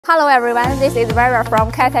Hello everyone, this is Vera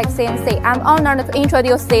from CATEKCNC. I'm honored to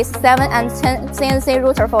introduce this 7 and 10 CNC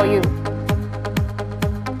router for you.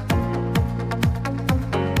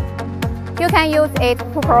 You can use it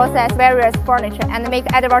to process various furniture and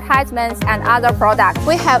make advertisements and other products.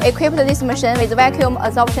 We have equipped this machine with vacuum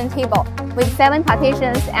adsorption table with 7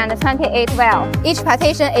 partitions and 28 valves. Each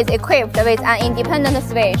partition is equipped with an independent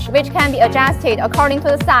switch which can be adjusted according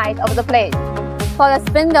to the size of the plate. For the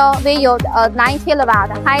spindle, we use a 9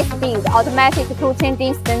 kW high-speed automatic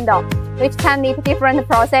tool-changing spindle, which can meet different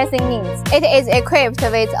processing needs. It is equipped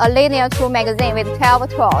with a linear tool magazine with 12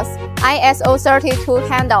 tools, ISO 32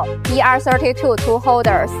 handle, ER32 tool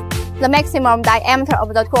holders. The maximum diameter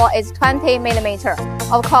of the tool is 20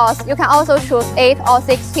 mm. Of course, you can also choose 8 or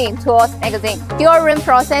 16 tools magazine. During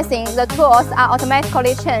processing, the tools are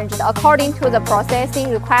automatically changed according to the processing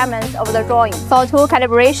requirements of the drawing. For tool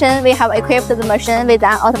calibration, we have equipped the machine with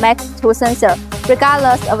an automatic tool sensor.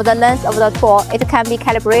 Regardless of the length of the tool, it can be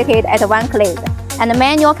calibrated at one click, and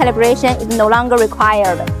manual calibration is no longer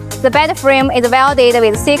required. The bed frame is welded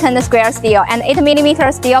with thickened square steel, and 8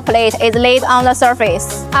 mm steel plate is laid on the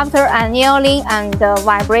surface. After annealing and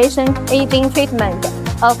vibration aging treatment,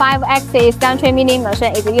 a 5-axis gantry milling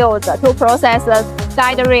machine is used to process the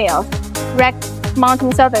guide rails, rack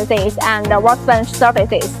mounting surfaces, and workbench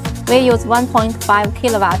surfaces. We use 1.5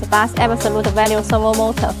 kW bus absolute value servo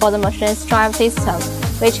motor for the machine's drive system,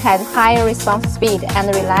 which has higher response speed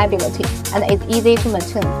and reliability, and is easy to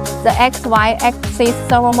maintain. The XY axis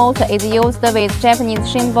servo motor is used with Japanese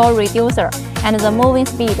symbol reducer, and the moving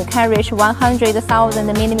speed can reach 100,000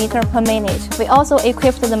 mm per minute. We also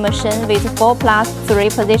equipped the machine with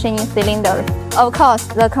 4+3 positioning cylinders. Of course,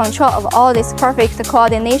 the control of all this perfect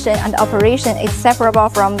coordination and operation is separable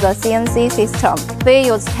from the CNC system. We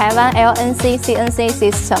use Taiwan LNC CNC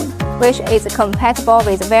system, which is compatible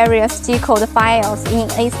with various G-code files in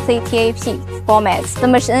ATC formats. The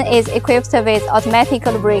machine is equipped with automatic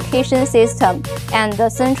lubrication system and the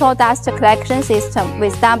central dust collection system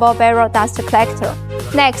with double barrel dust collector.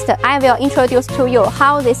 Next, I will introduce to you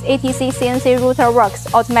how this ATC CNC router works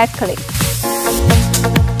automatically.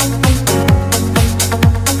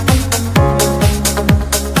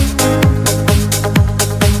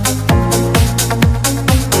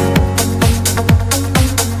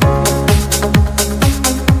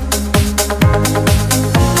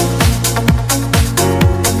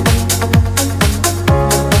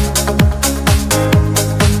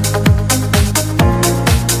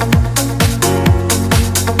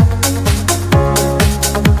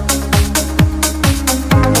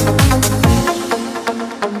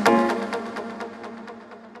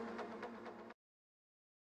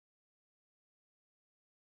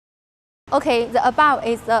 Okay, the above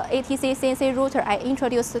is the ATC CNC router I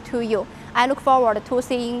introduced to you. I look forward to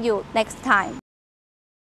seeing you next time.